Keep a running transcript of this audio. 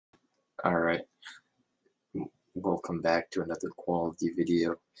Alright, welcome back to another quality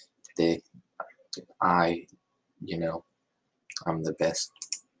video. Today, I, you know, I'm the best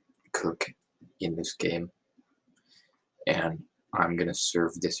cook in this game, and I'm gonna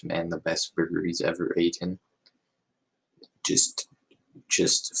serve this man the best burger he's ever eaten. Just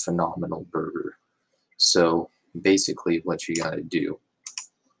a phenomenal burger. So, basically what you gotta do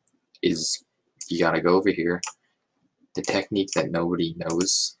is you gotta go over here. The technique that nobody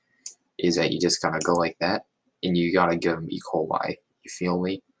knows is that you just gotta go like that, and you gotta give him E. coli. You feel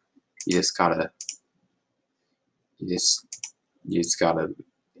me? You just gotta, you just gotta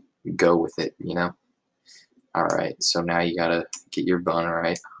go with it, you know? Alright, so now you gotta get your bun,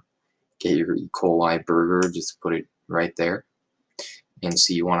 right? Get your E. coli burger, just put it right there. And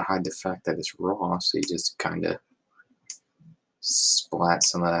so you wanna hide the fact that it's raw, so you just kinda splat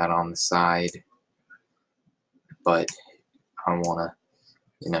some of that on the side. But I wanna,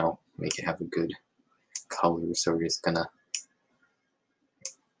 make it have a good color, so we're just gonna,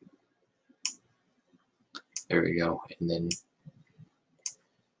 there we go. And then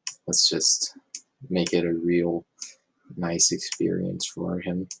let's just make it a real nice experience for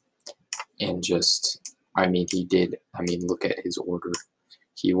him. And just, look at his order.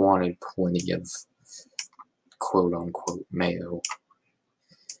 He wanted plenty of quote unquote mayo.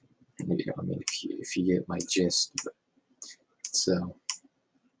 If you get my gist. So,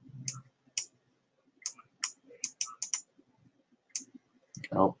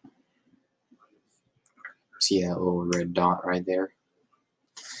 oh, see that little red dot right there?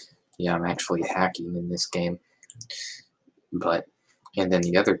 Yeah, I'm actually hacking in this game. But, and then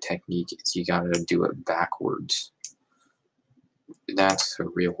the other technique is you gotta do it backwards. That's a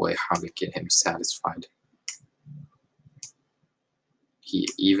real way how to get him satisfied.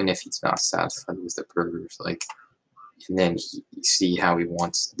 Even if he's not satisfied with the burgers, and then see how he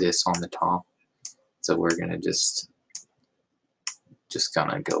wants this on the top. So we're gonna just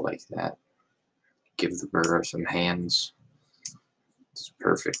gonna go like that. Give the burger some hands. It's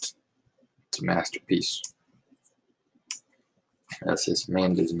perfect. It's a masterpiece. As this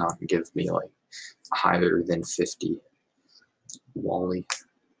man does not give me higher than 50. Wally.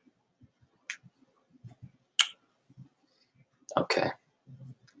 Okay.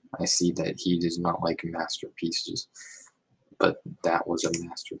 I see that he does not like masterpieces, but that was a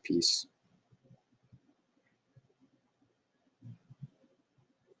masterpiece.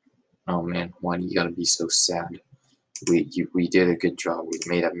 Oh man, why do you gotta be so sad? We did a good job. We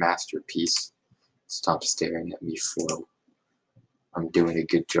made a masterpiece. Stop staring at me, Flo. I'm doing a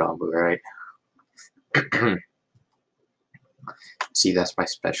good job, alright? See, that's my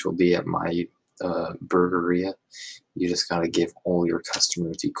specialty at my burgeria. You just gotta give all your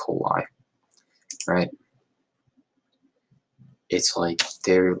customers E. coli, right? It's like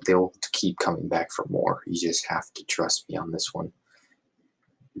they'll keep coming back for more. You just have to trust me on this one.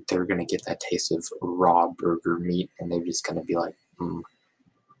 They're gonna get that taste of raw burger meat, and they're just gonna be like,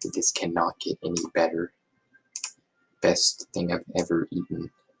 this cannot get any better. Best thing I've ever eaten.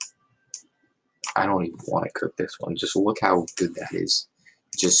 I don't even want to cook this one. Just look how good that is.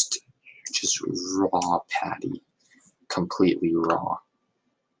 Just raw patty. Completely raw.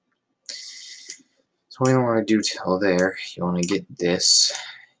 So what you want to do till there, you want to get this.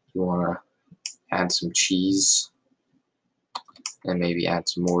 You want to add some cheese. And maybe add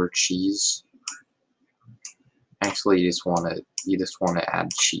some more cheese. Actually, you just want to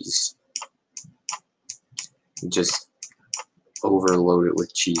add cheese. Just overload it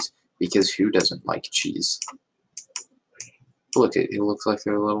with cheese, because who doesn't like cheese? Look, it looks like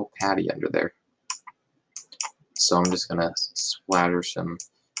there's a little patty under there. So I'm just gonna splatter some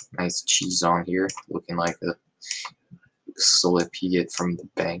nice cheese on here, looking like a slip you get from the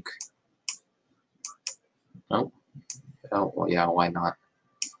bank. Oh, well, yeah, why not?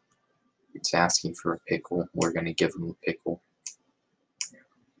 It's asking for a pickle. We're gonna give him a pickle.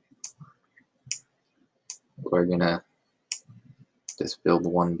 We're gonna just build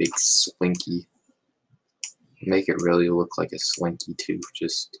one big slinky. Make it really look like a slinky too,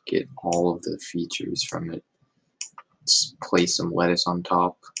 just to get all of the features from it. Let's place some lettuce on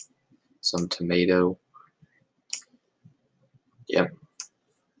top, some tomato. Yep.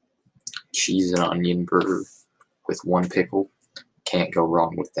 Cheese and onion burger with one pickle. Can't go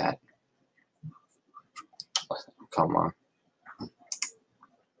wrong with that. Come on.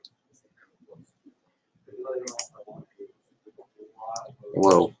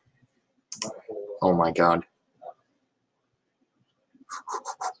 Whoa. Oh my god.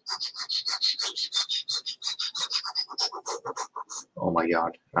 Oh my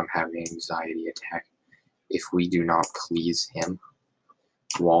god. I'm having an anxiety attack. If we do not please him,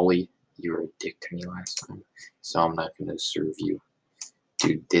 Wally, You were a dick to me last time, so I'm not gonna serve you.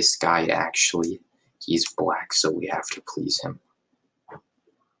 Dude, this guy actually, he's black, so we have to please him.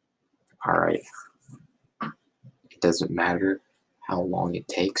 Alright. It doesn't matter how long it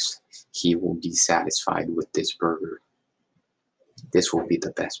takes, he will be satisfied with this burger. This will be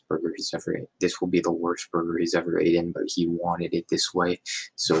the best burger he's ever ate. This will be the worst burger he's ever eaten, but he wanted it this way,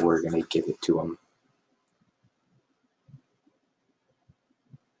 so we're gonna give it to him.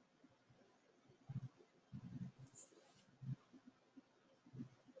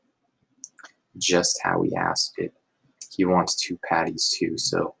 Just how he asked it. He wants 2 patties too,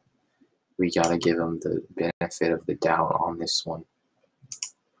 so we gotta give him the benefit of the doubt on this one.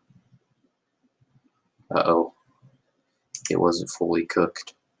 Uh-oh. It wasn't fully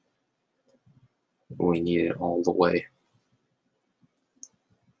cooked. We need it all the way.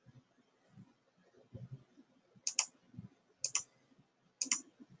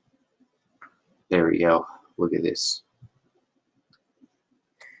 There we go. Look at this.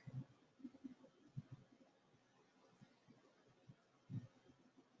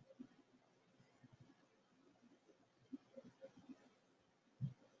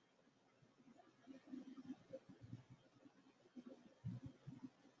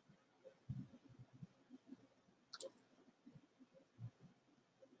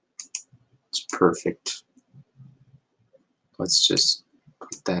 It's perfect. Let's just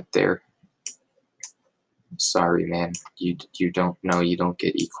put that there. Sorry, man. You don't know you don't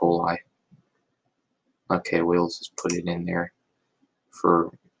get E. coli. Okay, we'll just put it in there for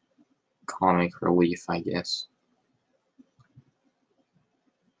comic relief, I guess.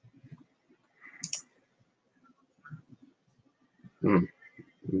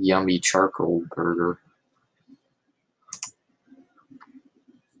 Yummy charcoal burger.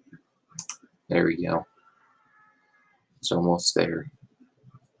 There we go. It's almost there.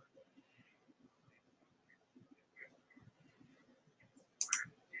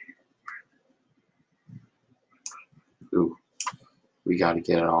 Ooh, we gotta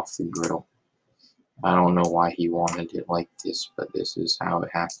get it off the grill. I don't know why he wanted it like this, but this is how it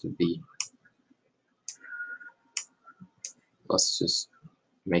has to be. Let's just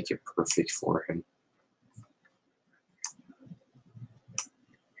make it perfect for him.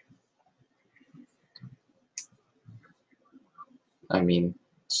 I mean,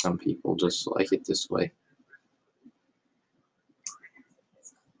 some people just like it this way.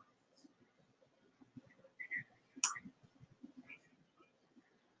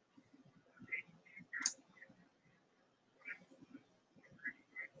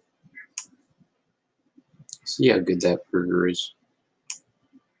 See how good that burger is.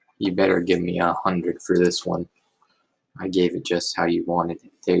 You better give me 100 for this one. I gave it just how you wanted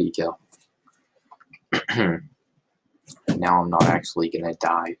it. There you go. Now I'm not actually gonna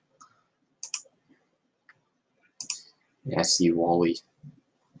die. Yeah, see, Wally,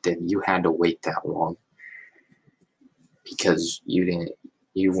 that you had to wait that long because you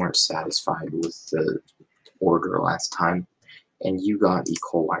weren't satisfied with the order last time, and you got E.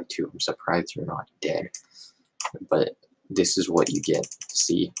 coli too. I'm surprised you're not dead, but this is what you get.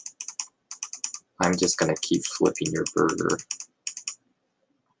 See, I'm just gonna keep flipping your burger.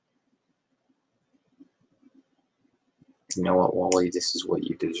 You know what, Wally? This is what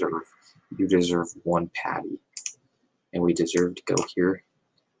you deserve. You deserve 1 patty, and we deserve to go here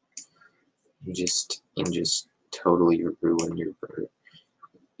and just totally ruin your burger.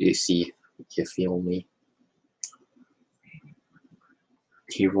 You see, you feel me?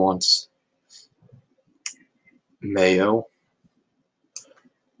 He wants mayo,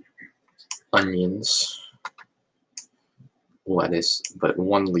 onions, lettuce, but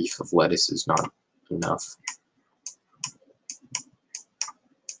 1 leaf of lettuce is not enough.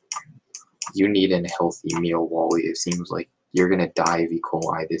 You need a healthy meal, Wally. It seems like you're gonna die of E.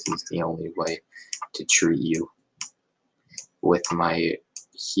 coli. This is the only way to treat you. With my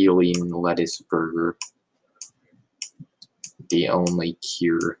healing lettuce burger, the only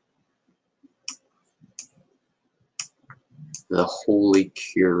cure. The holy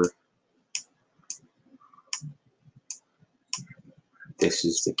cure. This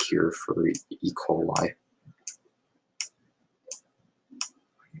is the cure for E. coli.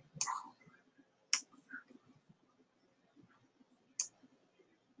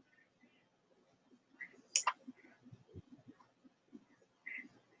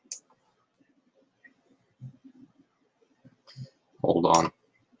 Hold on.